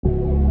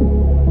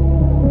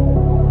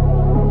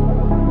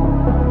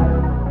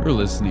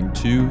listening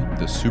to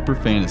the Super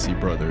Fantasy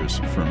Brothers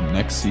from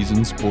Next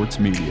Season Sports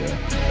Media.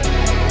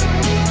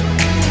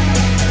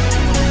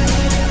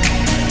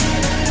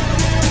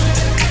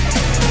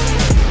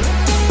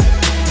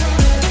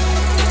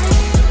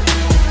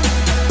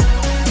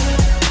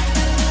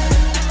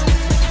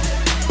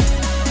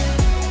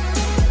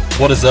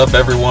 What is up,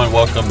 everyone?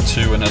 Welcome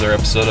to another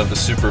episode of the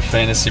Super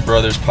Fantasy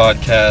Brothers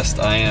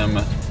podcast. I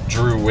am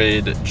Drew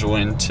Wade,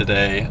 joined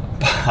today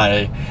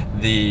by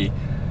the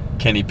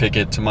Kenny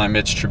Pickett to my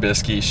Mitch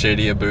Trubisky,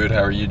 Shady and Drew.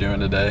 How are you doing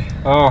today?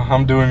 Oh,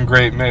 I'm doing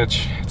great,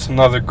 Mitch. It's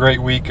another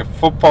great week of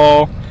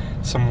football.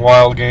 Some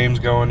wild games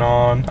going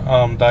on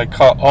that I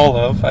caught all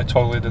of. I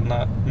totally did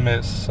not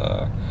miss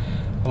a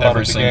lot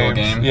Every of the single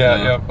games. game?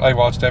 Yeah, I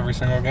watched every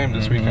single game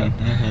this weekend.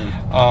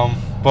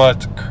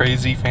 But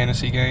crazy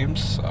fantasy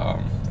games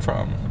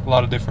from a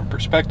lot of different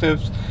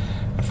perspectives.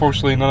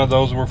 Unfortunately, none of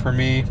those were for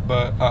me,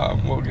 but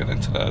we'll get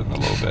into that in a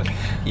little bit.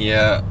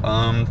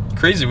 Yeah,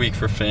 crazy week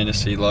for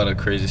fantasy, a lot of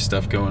crazy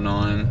stuff going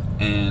on,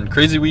 and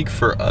crazy week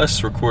for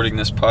us recording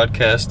this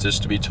podcast.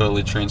 Just to be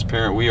totally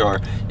transparent, we are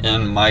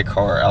in my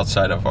car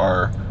outside of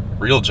our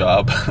real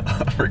job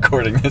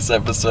recording this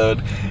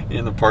episode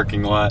in the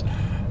parking lot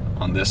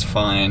on this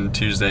fine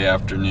Tuesday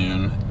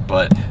afternoon.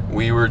 But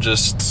we were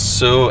just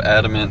so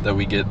adamant that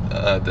we get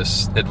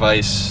this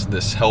advice,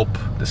 this help,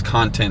 this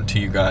content to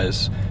you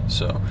guys.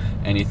 So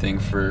anything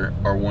for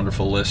our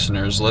wonderful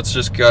listeners. Let's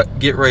just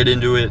get right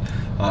into it.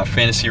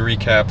 Fantasy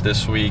recap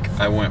this week.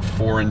 I went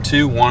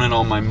 4-2, won in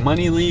all my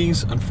money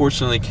leagues.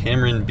 Unfortunately,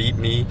 Cameron beat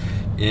me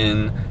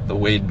in the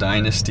Wade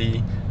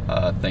Dynasty.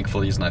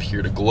 Thankfully, he's not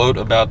here to gloat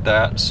about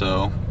that.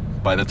 So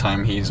by the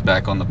time he's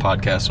back on the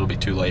podcast, it'll be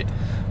too late.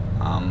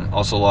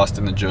 Also lost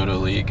in the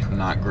Johto League.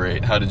 Not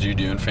great. How did you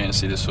do in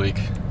fantasy this week?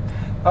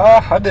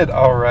 I did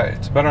all right.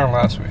 It's better than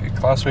last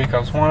week. Last week I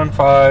was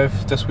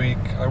 1-5. This week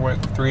I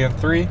went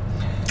 3-3.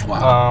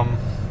 Wow.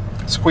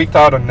 Squeaked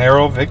out a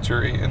narrow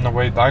victory in the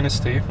Wade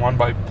Dynasty. Won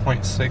by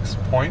 0.6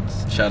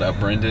 points. Shout out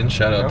Brendan.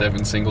 Shout out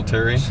Devin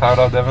Singletary. Shout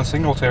out Devin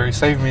Singletary.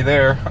 Saved me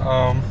there.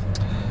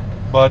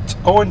 But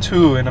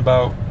 0-2 in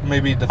about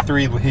maybe the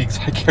 3 leagues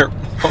I care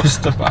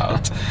most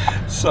about.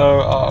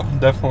 So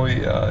definitely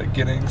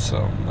getting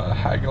some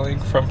haggling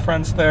from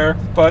friends there.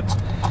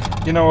 But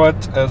you know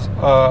what? As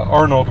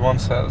Arnold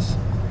once says,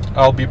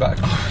 I'll be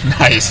back.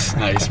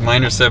 Nice.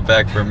 Minor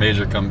setback for a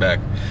major comeback.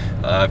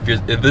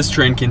 If this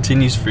trend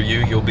continues for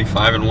you, you'll be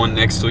 5-1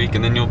 next week,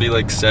 and then you'll be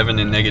like 7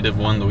 and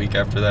 -1 the week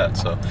after that.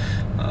 So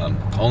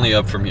only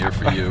up from here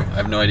for you. I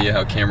have no idea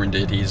how Cameron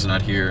did. He's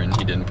not here, and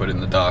he didn't put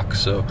in the doc.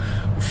 So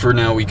for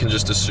now, we can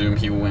just assume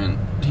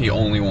he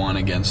only won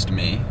against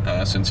me,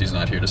 since he's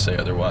not here to say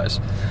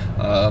otherwise.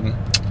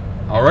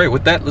 All right,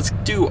 with that, let's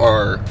do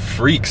our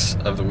freaks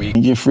of the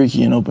week. Get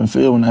freaky in open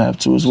field when I have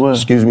to as well.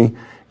 Excuse me.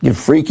 Get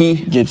freaky?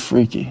 Get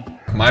freaky.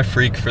 My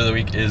freak for the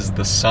week is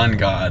the Sun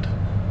God,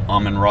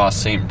 Amon-Ra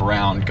St.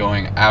 Brown,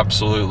 going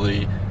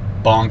absolutely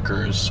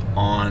bonkers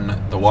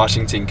on the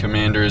Washington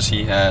Commanders.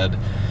 He had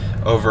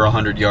over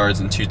 100 yards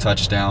and 2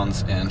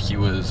 touchdowns, and he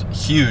was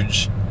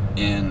huge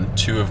in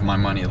 2 of my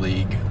money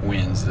league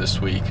wins this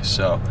week.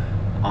 So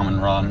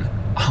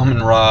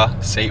Amon-Ra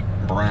St.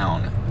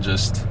 Brown,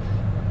 just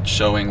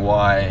showing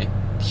why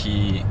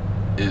he's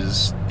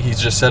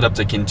just set up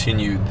to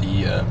continue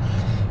the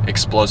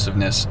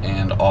explosiveness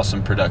and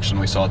awesome production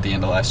we saw at the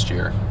end of last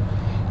year.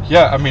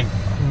 Yeah, I mean,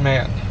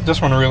 man,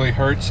 this one really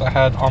hurts. I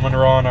had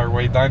Amon-Ra in our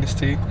Wade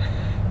Dynasty.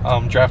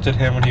 Drafted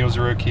him when he was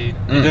a rookie.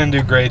 He didn't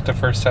do great the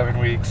first 7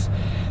 weeks.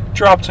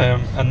 Dropped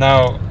him, and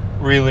now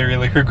really,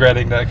 really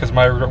regretting that because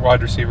my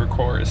wide receiver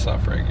core is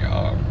suffering.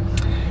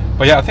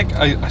 But yeah, I think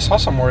I saw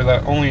somewhere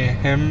that only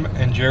him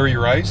and Jerry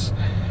Rice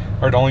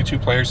are the only 2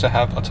 players to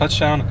have a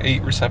touchdown,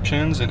 8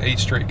 receptions in 8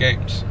 straight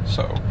games.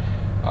 So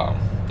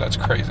that's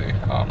crazy.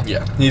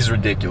 Yeah, he's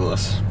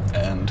ridiculous.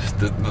 And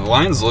the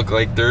Lions look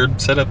like they're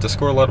set up to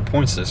score a lot of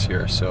points this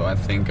year. So I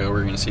think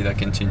we're going to see that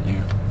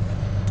continue.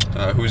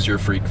 Who's your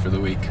freak for the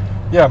week?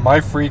 Yeah, my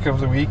freak of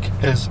the week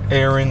is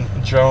Aaron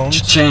Jones.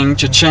 Cha-ching,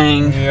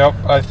 cha-ching. Yep,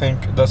 I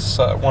think that's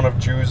one of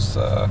Drew's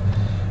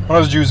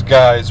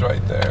guys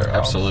right there.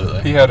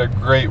 Absolutely. He had a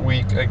great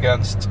week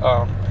against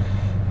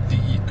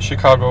the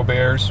Chicago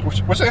Bears,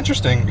 which was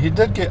interesting. He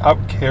did get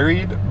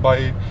out-carried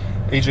by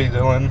A.J.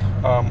 Dillon.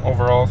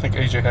 Overall, I think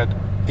A.J. had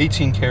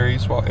 18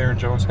 carries while Aaron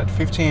Jones had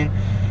 15.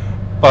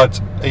 But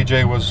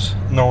A.J. was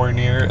nowhere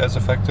near as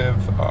effective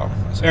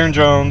as Aaron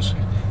Jones.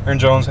 Aaron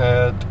Jones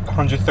had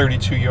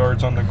 132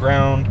 yards on the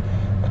ground,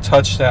 a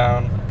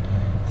touchdown,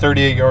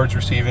 38 yards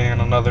receiving, and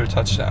another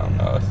touchdown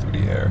through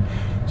the air.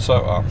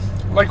 So,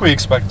 like we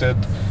expected,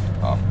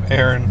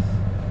 Aaron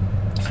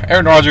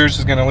Rodgers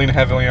is going to lean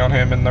heavily on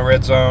him in the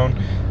red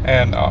zone,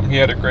 and he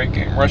had a great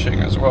game rushing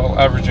as well,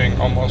 averaging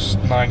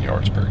almost 9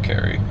 yards per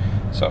carry.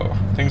 So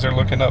things are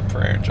looking up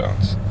for Aaron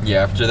Jones.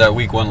 Yeah, after that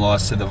Week 1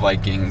 loss to the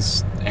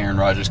Vikings, Aaron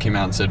Rodgers came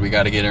out and said, we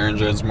got to get Aaron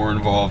Jones more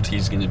involved.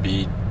 He's going to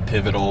be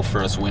pivotal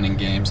for us winning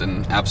games,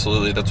 and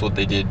absolutely that's what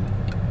they did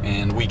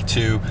and week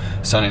 2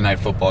 Sunday Night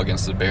Football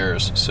against the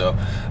Bears. So,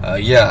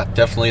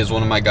 definitely is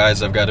one of my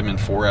guys. I've got him in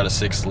 4 out of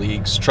 6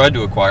 leagues. Tried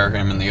to acquire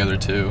him in the other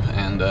 2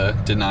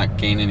 and did not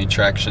gain any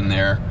traction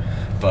there.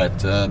 But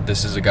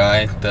this is a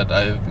guy that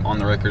I'm on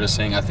the record as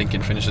saying I think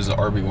can finish as an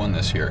RB1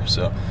 this year.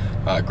 So,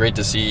 great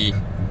to see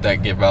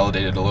that get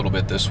validated a little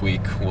bit this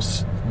week. We'll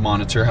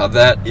monitor how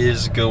that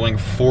is going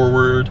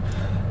forward.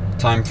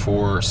 Time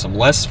for some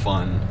less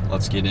fun.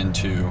 Let's get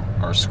into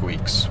our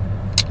squeaks.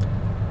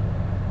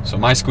 So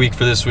my squeak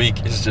for this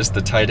week is just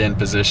the tight end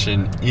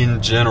position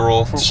in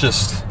general.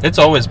 It's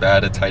always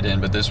bad at tight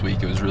end, but this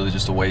week it was really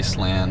just a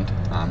wasteland.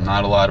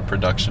 Not a lot of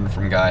production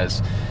from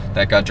guys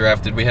that got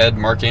drafted. We had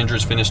Mark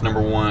Andrews finish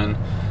number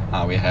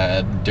 1. We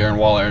had Darren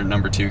Waller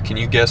number 2. Can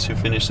you guess who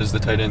finished as the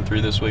tight end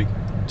 3 this week?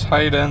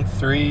 Tight end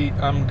 3,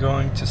 I'm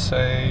going to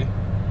say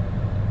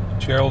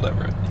Gerald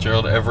Everett.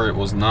 Gerald Everett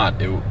was not.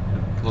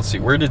 Let's see,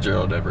 where did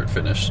Gerald Everett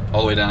finish?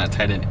 All the way down at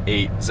tight end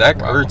 8. Zach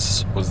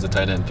Ertz was the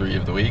tight end 3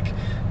 of the week.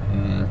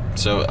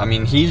 So, I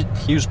mean, he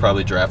was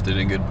probably drafted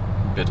in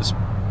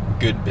a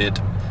good bit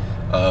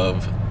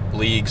of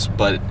leagues,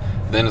 but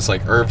then it's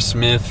like Irv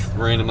Smith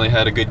randomly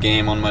had a good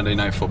game on Monday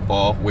Night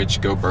Football, which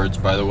go Birds,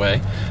 by the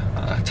way.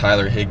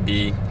 Tyler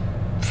Higbee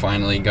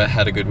finally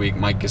had a good week.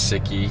 Mike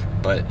Gesicki,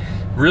 but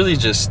really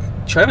just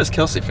Travis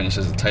Kelce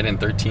finishes at tight end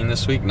 13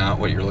 this week. Not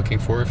what you're looking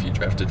for if you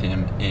drafted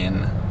him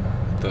in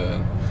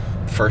the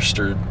first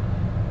or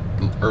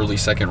early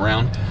second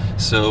round.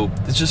 So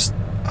it's just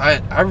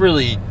I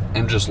really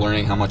am just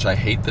learning how much I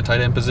hate the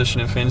tight end position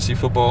in fantasy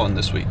football, and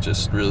this week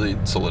just really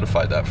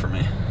solidified that for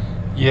me.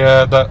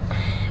 Yeah,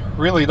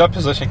 that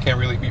position can't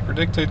really be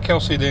predicted.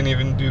 Kelce didn't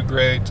even do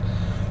great.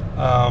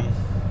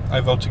 I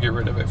vote to get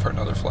rid of it for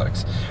another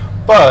flex.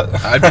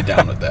 But I'd be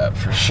down with that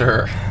for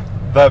sure.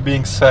 That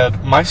being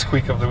said, my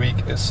squeak of the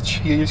week is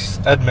Chase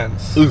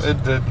Edmonds. Oof.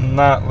 It did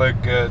not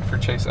look good for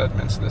Chase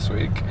Edmonds this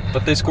week.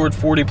 But they scored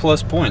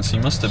 40-plus points. He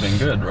must have been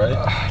good,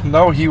 right?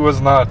 No, he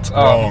was not.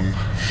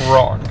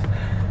 Wrong.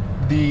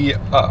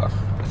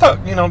 I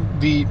thought,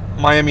 the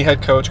Miami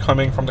head coach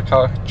coming from the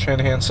Kyle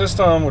Shanahan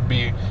system would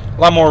be a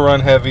lot more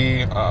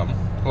run-heavy, a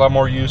lot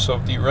more use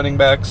of the running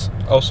backs.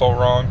 Also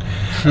wrong.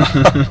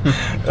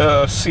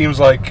 Seems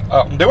like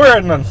they were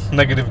in a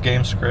negative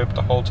game script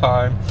the whole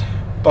time,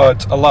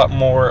 but a lot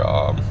more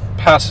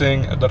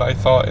passing than I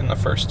thought in the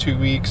first 2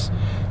 weeks.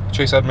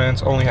 Chase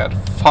Edmonds only had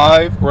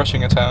 5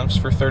 rushing attempts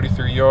for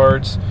 33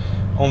 yards,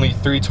 only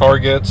 3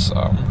 targets,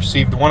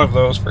 received one of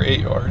those for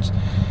 8 yards.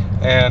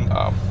 And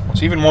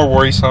what's even more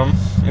worrisome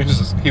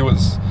is he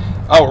was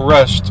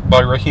outrushed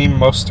by Raheem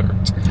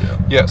Mostert. Yeah.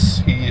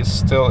 Yes, he is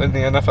still in the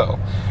NFL.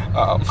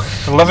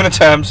 11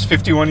 attempts,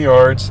 51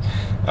 yards,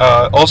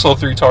 also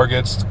 3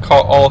 targets,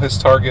 caught all his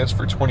targets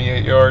for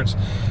 28 yards.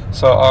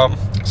 So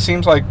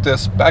seems like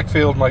this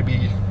backfield might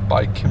be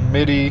by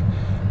committee.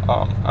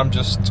 I'm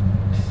just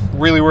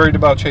really worried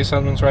about Chase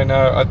Edmonds right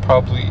now. I'd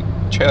probably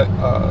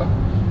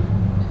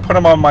put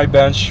him on my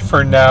bench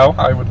for now.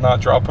 I would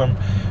not drop him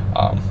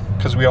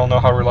because we all know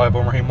how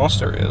reliable Raheem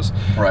Mostert is.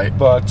 Right.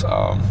 But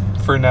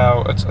for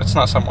now, it's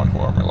not someone who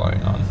I'm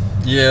relying on.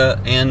 Yeah,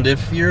 and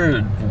if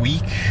you're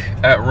weak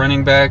at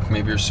running back,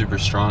 maybe you're super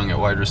strong at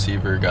wide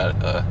receiver, got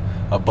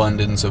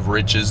abundance of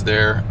riches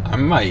there, I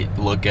might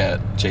look at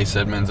Chase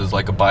Edmonds as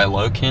like a buy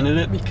low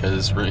candidate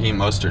because Raheem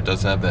Mostert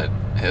does have that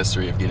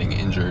history of getting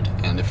injured,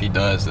 and if he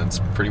does, that's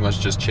pretty much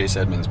just Chase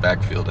Edmonds'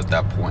 backfield at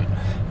that point,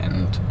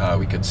 and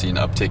we could see an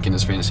uptick in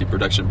his fantasy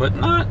production, but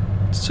not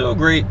so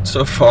great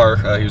so far.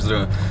 He was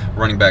the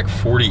running back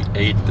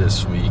 48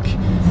 this week.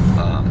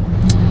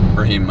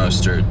 Raheem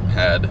Mostert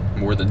had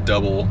more than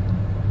double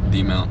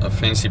the amount of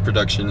fantasy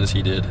production as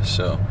he did,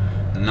 so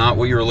not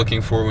what you were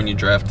looking for when you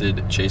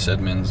drafted Chase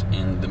Edmonds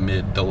in the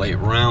mid to late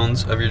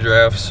rounds of your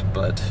drafts,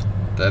 but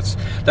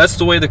that's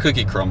the way the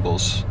cookie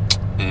crumbles.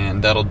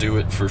 And that'll do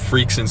it for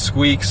Freaks and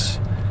Squeaks.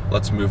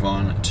 Let's move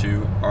on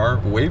to our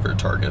waiver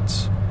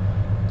targets.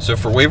 So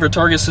for waiver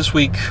targets this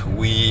week,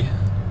 we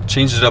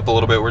changed it up a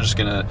little bit.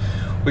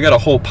 We got a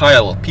whole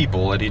pile of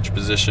people at each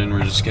position.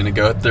 We're just gonna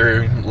go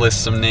through,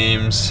 list some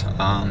names,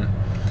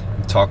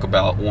 talk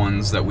about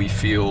ones that we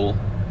feel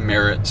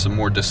merit some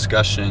more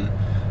discussion.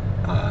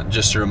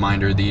 Just a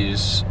reminder,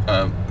 these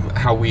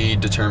how we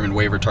determine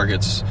waiver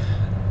targets.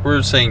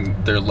 We're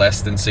saying they're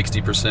less than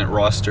 60%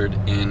 rostered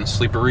in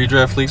sleeper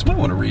redraft leagues. Might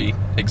want to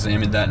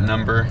re-examine that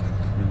number,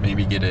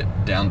 maybe get it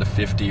down to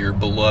 50 or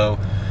below.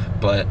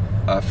 But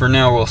for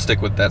now, we'll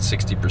stick with that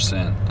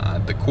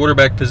 60%. The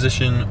quarterback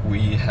position,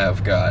 we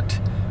have got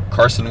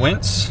Carson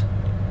Wentz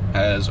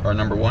as our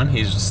number 1.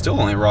 He's still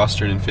only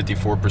rostered in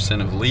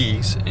 54% of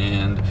leagues.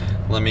 And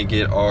let me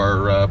get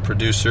our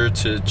producer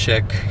to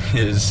check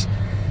his...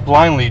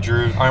 Blindly,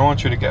 Drew, I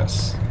want you to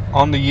guess.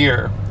 On the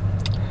year,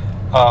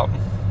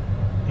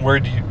 where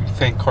do you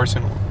think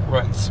Carson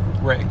Wentz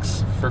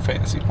ranks for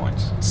fantasy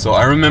points? So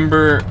I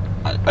remember,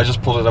 I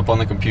just pulled it up on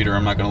the computer.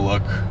 I'm not going to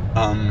look.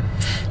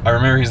 I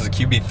remember he's the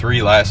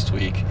QB3 last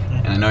week,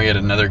 and I know he had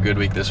another good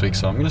week this week,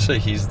 so I'm going to say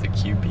he's the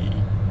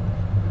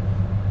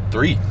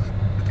QB3.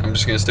 I'm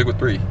just going to stick with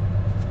 3.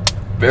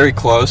 Very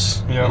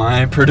close. Yeah.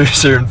 My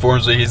producer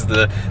informs me he's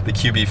the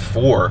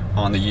QB4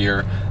 on the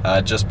year,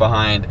 just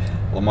behind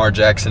Lamar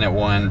Jackson at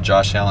 1,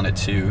 Josh Allen at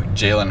 2,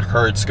 Jalen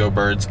Hurts, go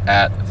Birds,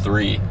 at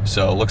 3.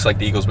 So it looks like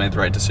the Eagles made the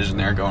right decision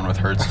there, going with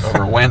Hurts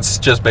over Wentz,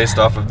 just based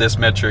off of this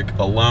metric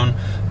alone.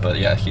 But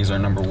yeah, he's our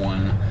number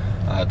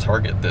 1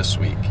 target this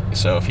week.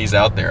 So if he's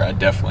out there, I'd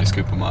definitely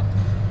scoop him up.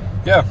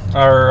 Yeah,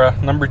 our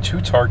number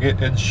 2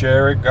 target is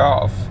Jared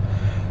Goff.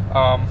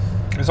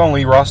 He's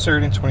only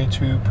rostered in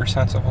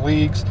 22% of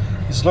leagues.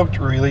 He's looked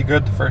really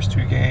good the first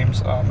 2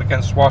 games.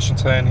 Against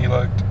Washington, he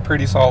looked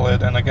pretty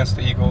solid, and against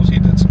the Eagles, he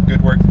did some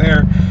good work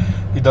there.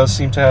 He does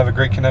seem to have a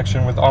great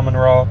connection with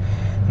Amon-Ra.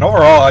 And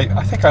overall,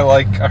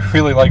 I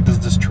really like this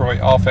Detroit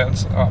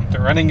offense.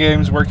 Their running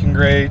game is working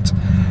great.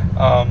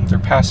 Their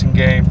passing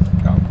game,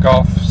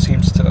 Goff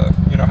seems to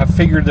have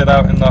figured it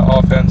out in the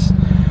offense.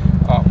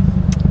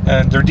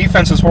 And their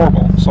defense is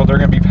horrible, so they're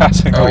going to be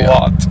passing a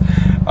lot.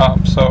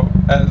 So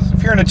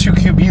if you're in a 2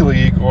 QB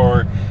league,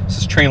 or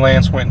since Trey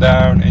Lance went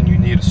down and you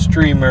need a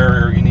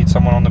streamer, or you need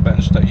someone on the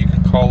bench that you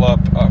can call up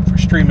for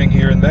streaming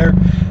here and there,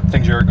 I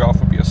think Jared Goff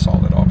would be a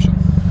solid option.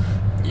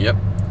 Yep.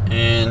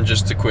 And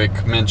just a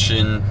quick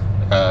mention,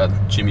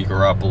 Jimmy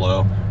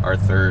Garoppolo, our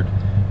 3rd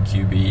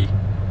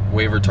QB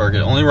waiver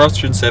target, only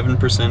rostered in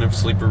 7% of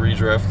sleeper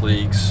redraft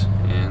leagues,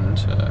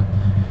 and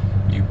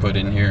you put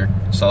in here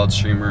solid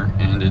streamer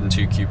and in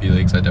 2 QB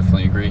leagues. I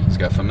definitely agree. He's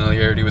got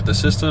familiarity with the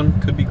system.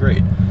 Could be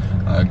great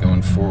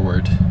going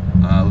forward.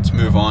 Let's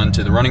move on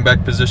to the running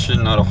back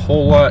position. Not a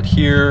whole lot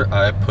here.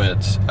 I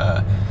put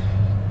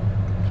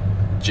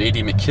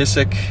J.D.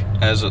 McKissick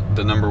as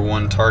the number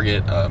 1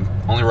 target.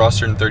 Only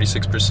rostered in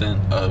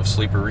 36% of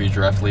sleeper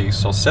redraft leagues.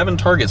 So 7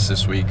 targets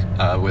this week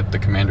with the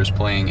Commanders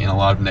playing in a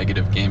lot of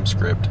negative game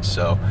script.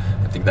 So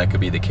I think that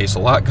could be the case a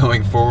lot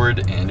going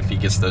forward. And if he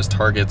gets those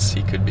targets,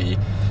 he could be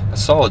a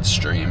solid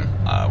stream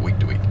week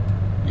to week.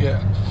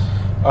 Yeah.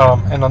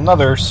 And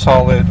another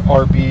solid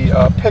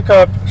RB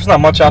pickup. There's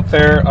not much out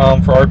there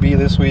for RB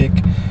this week,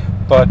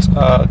 but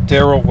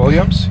Darrell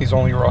Williams, he's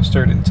only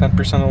rostered in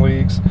 10% of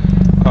leagues.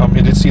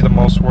 He did see the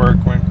most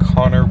work when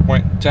Connor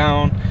went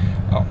down.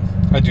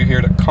 I do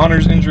hear that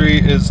Connor's injury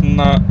is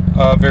not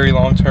very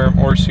long-term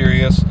or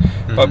serious,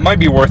 but might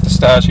be worth the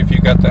stash if you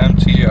got the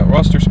empty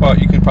roster spot.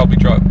 You can probably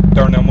drop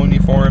Darnell Mooney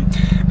for him.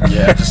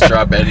 Yeah, just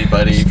drop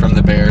anybody from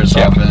the Bears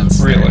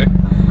offense. Really.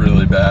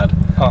 Really bad.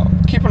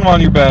 Keep him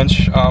on your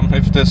bench.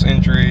 If this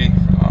injury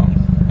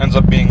ends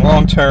up being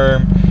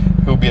long-term,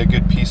 he'll be a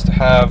good piece to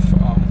have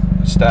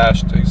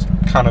stashed. He's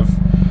kind of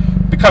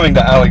becoming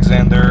the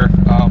Alexander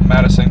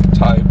Madison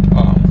type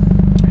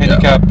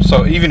handicap. Yeah.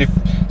 So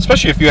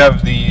especially if you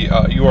have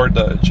you are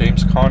the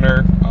James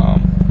Conner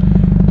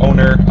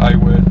owner, I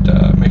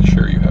would make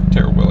sure you have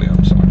Darrell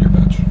Williams on your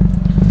bench.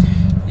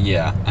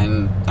 Yeah,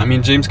 and I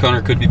mean James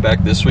Conner could be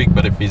back this week,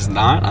 but if he's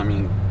not, I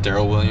mean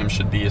Darrell Williams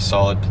should be a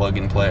solid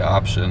plug-and-play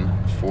option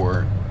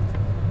for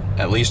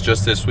at least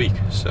just this week.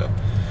 So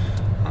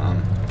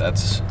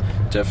that's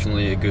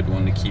definitely a good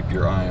one to keep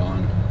your eye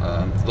on.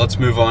 Let's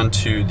move on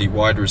to the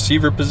wide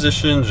receiver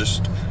position.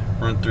 Just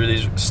run through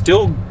these.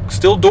 Still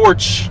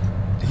Dortch.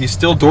 He's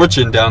still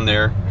Dortching down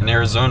there in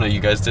Arizona. You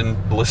guys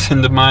didn't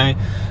listen to my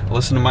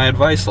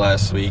advice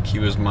last week. He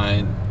was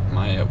my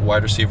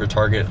wide receiver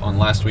target on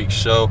last week's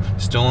show.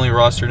 Still only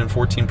rostered in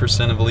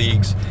 14% of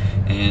leagues,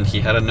 and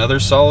he had another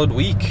solid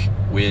week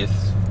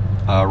with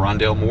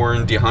Rondale Moore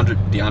and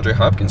DeAndre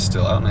Hopkins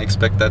still out, and I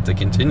expect that to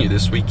continue.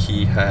 This week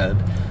he had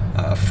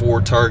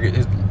 4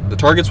 targets. The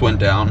targets went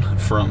down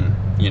from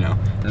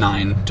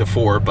 9 to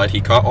 4, but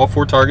he caught all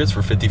 4 targets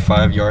for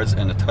 55 yards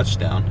and a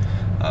touchdown.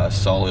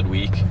 Solid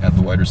week at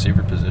the wide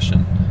receiver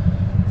position.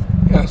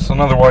 Yes,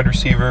 another wide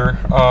receiver,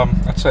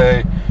 I'd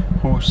say,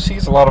 who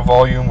sees a lot of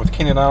volume with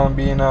Keenan Allen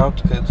being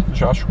out, is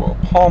Joshua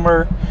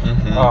Palmer.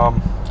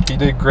 He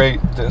did great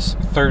this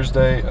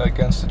Thursday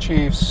against the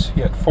Chiefs.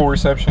 He had 4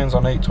 receptions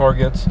on 8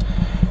 targets.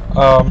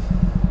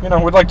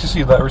 We'd like to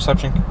see that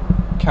reception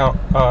count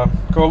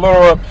go a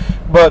little up,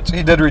 but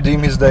he did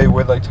redeem his day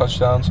with a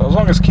touchdown. So as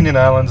long as Keenan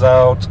Allen's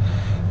out,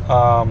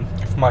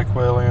 if Mike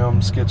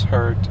Williams gets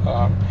hurt,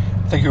 I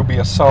think he'll be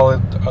a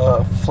solid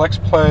flex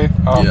play.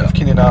 If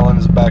Keenan Allen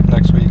is back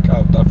next week,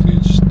 I'll definitely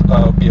just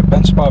be a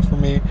bench spot for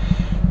me.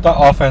 That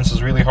offense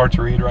is really hard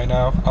to read right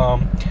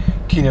now.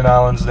 Keenan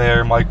Allen's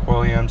there, Mike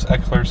Williams,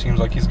 Eckler seems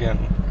like he's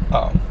getting.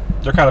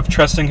 They're kind of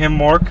trusting him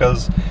more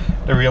because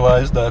they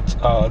realize that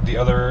the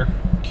other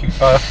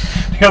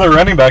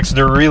running backs,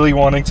 they're really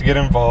wanting to get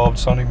involved.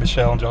 Sonny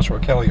Michel and Joshua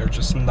Kelly are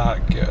just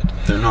not good.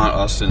 They're not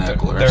Austin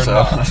Eckler. They're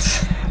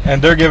not.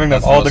 And they're giving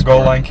them all the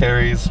goal line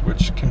carries,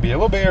 which can be a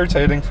little bit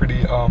irritating for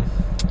the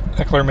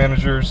Eckler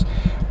managers.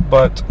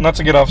 But not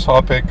to get off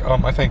topic,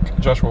 I think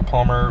Joshua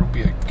Palmer would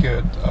be a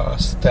good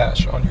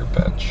stash on your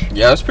bench.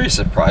 Yeah, I was pretty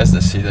surprised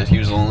to see that he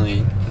was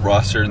only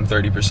rostered in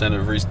 30%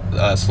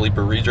 of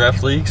sleeper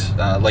redraft leagues.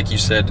 Like you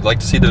said, I'd like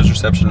to see those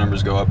reception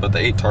numbers go up, but the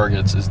 8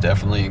 targets is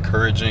definitely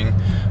encouraging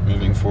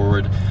moving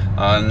forward.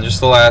 And just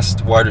the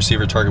last wide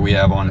receiver target we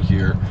have on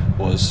here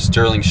was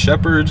Sterling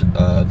Shepard.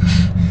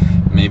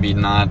 maybe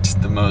not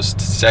the most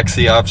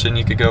sexy option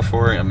you could go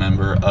for, a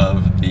member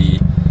of the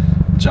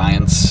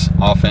Giants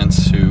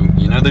offense who,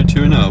 they're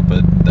 2-0,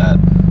 but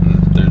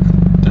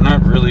they're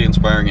not really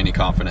inspiring any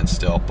confidence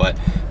still. But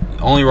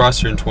only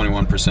rostered in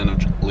 21%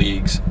 of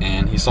leagues,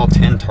 and he saw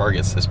 10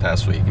 targets this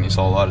past week, and he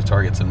saw a lot of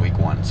targets in week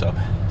 1. So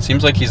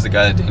seems like he's the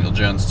guy that Daniel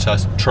Jones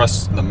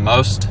trusts the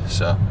most.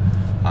 So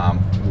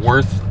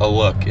worth a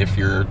look if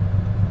your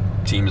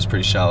team is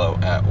pretty shallow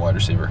at wide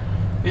receiver.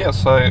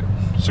 Yes,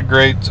 it's a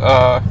great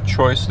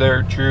choice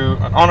there, Drew.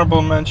 An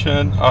honorable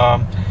mention.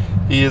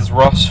 He is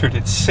rostered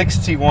in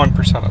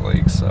 61% of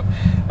leagues, so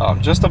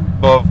just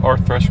above our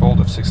threshold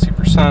of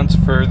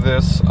 60% for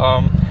this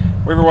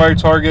waiver wire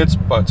targets.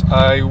 But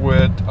I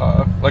would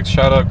like to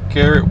shout out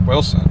Garrett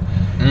Wilson.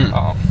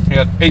 He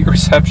had 8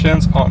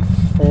 receptions on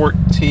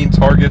 14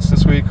 targets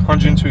this week,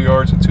 102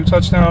 yards and 2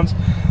 touchdowns.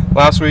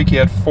 Last week he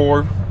had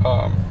 4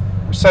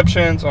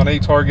 receptions on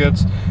 8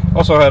 targets.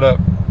 Also had a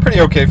pretty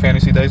okay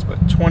fantasy days,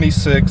 but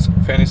 26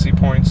 fantasy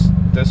points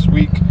this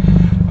week.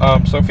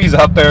 So if he's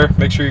out there,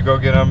 make sure you go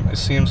get him. It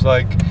seems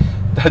like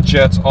that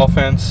Jets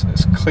offense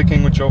is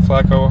clicking with Joe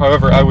Flacco.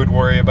 However, I would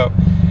worry about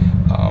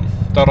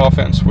that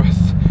offense with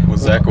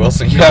Zach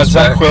Wilson.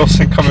 Zach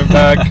Wilson coming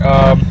back.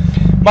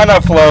 Might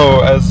not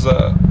flow as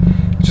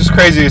just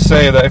crazy to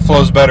say that it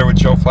flows better with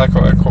Joe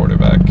Flacco at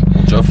quarterback.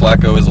 Joe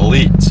Flacco is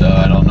elite, so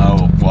I don't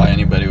know why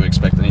anybody would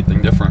expect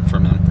anything different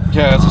from him.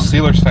 Yeah, as a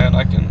Steelers fan,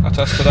 I can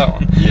attest to that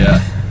one.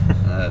 Yeah.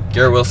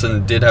 Garrett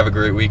Wilson did have a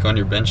great week on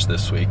your bench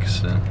this week,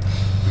 so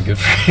good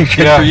for you.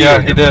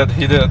 Yeah, he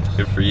did.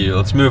 Good for you.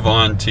 Let's move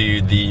on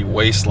to the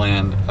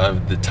wasteland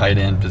of the tight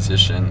end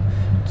position.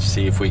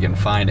 See if we can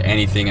find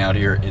anything out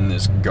here in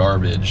this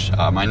garbage.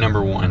 My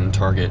number 1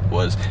 target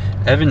was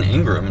Evan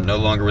Ingram, no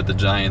longer with the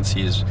Giants.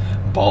 He's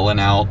balling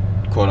out,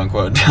 quote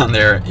unquote, down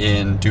there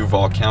in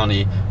Duval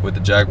County with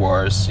the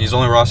Jaguars. He's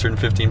only rostered in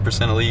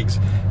 15% of leagues.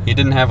 He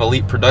didn't have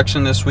elite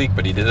production this week,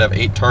 but he did have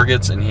 8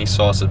 targets, and he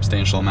saw a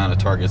substantial amount of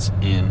targets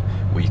in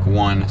week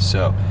 1.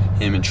 So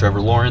him and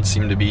Trevor Lawrence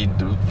seem to be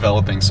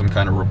developing some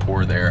kind of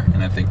rapport there,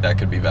 and I think that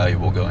could be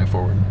valuable going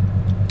forward.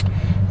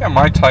 Yeah,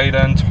 my tight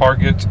end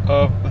target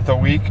of the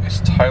week is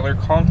Tyler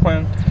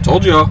Conklin.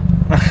 Told y'all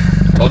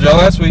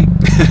last week.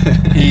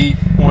 He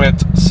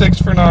went 6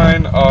 for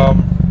 9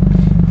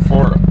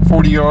 for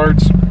 40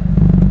 yards.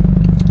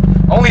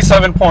 Only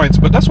 7 points,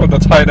 but that's what the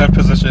tight end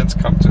positions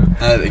come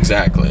to.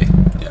 Exactly.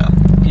 Yeah.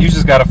 You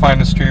just got to find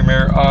a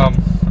streamer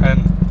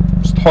and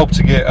just hope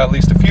to get at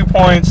least a few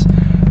points.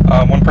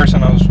 One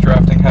person I was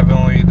drafting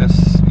heavily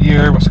this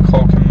year was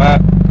Cole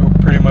Kmet, who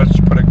pretty much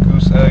put a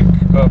goose egg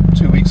up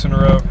 2 weeks in a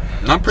row.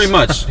 Not pretty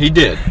much. He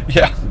did.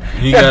 Yeah.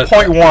 He had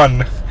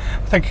 0.1. I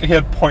think he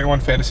had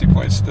 0.1 fantasy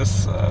points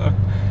this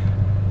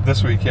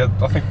week. He had,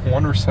 I think,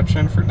 1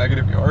 reception for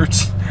negative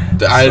yards.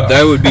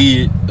 That would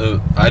be...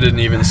 I didn't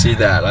even see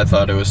that. I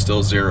thought it was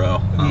still 0.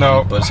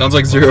 No. But it sounds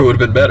like 0 would have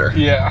been better.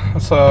 Yeah.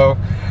 So,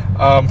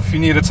 if you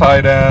need a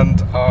tight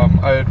end,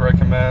 I'd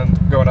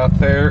recommend going out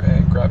there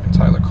and grabbing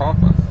Tyler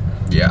Conklin.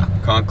 Yeah,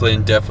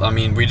 Conklin definitely. I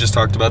mean, we just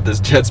talked about this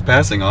Jets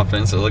passing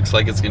offense. It looks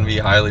like it's going to be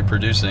highly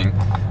producing,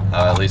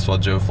 at least while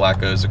Joe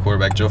Flacco is the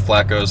quarterback. Joe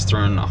Flacco has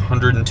thrown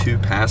 102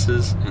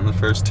 passes in the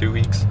first 2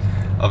 weeks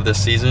of this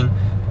season.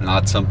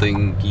 Not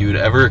something you'd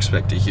ever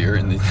expect to hear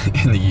in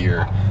the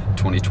year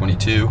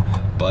 2022,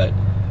 but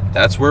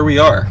that's where we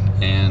are,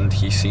 and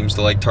he seems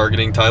to like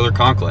targeting Tyler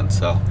Conklin.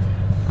 So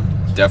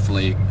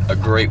definitely a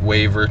great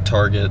waiver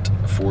target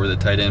for the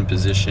tight end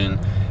position.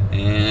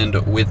 And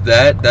with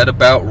that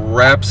about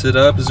wraps it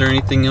up. Is there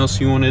anything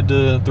else you wanted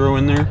to throw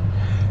in there?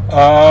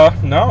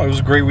 No, it was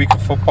a great week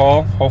of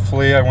football.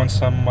 Hopefully I win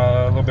some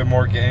a little bit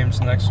more games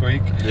next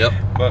week. Yep.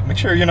 But make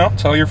sure,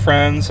 tell your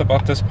friends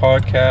about this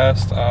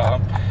podcast.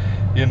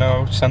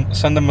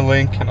 Send them a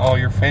link in all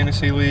your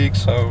fantasy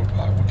leagues so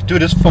we can do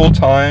this full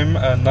time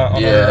and not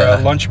on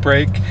our lunch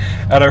break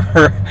at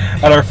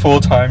our full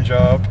time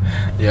job.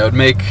 Yeah, it'd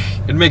make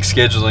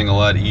scheduling a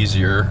lot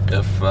easier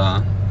if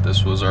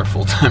this was our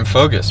full-time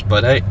focus.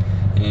 But hey,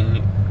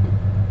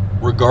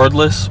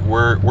 regardless,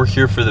 we're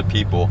here for the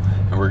people,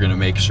 and we're going to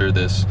make sure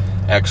this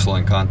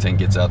excellent content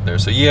gets out there.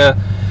 So yeah,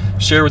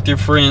 share with your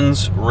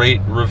friends, rate,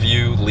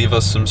 review, leave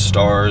us some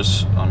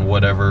stars on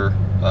whatever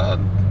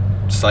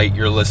site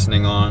you're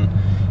listening on,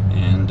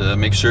 and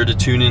make sure to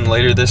tune in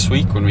later this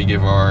week when we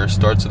give our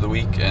starts of the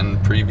week and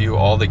preview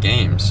all the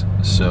games.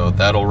 So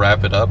that'll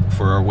wrap it up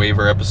for our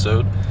waiver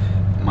episode.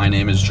 My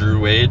name is Drew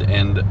Wade,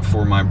 and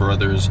for my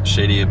brothers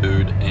Shady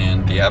Abood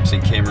and the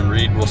absent Cameron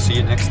Reed, we'll see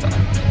you next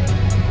time.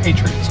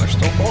 Patriots are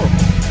still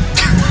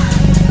horrible.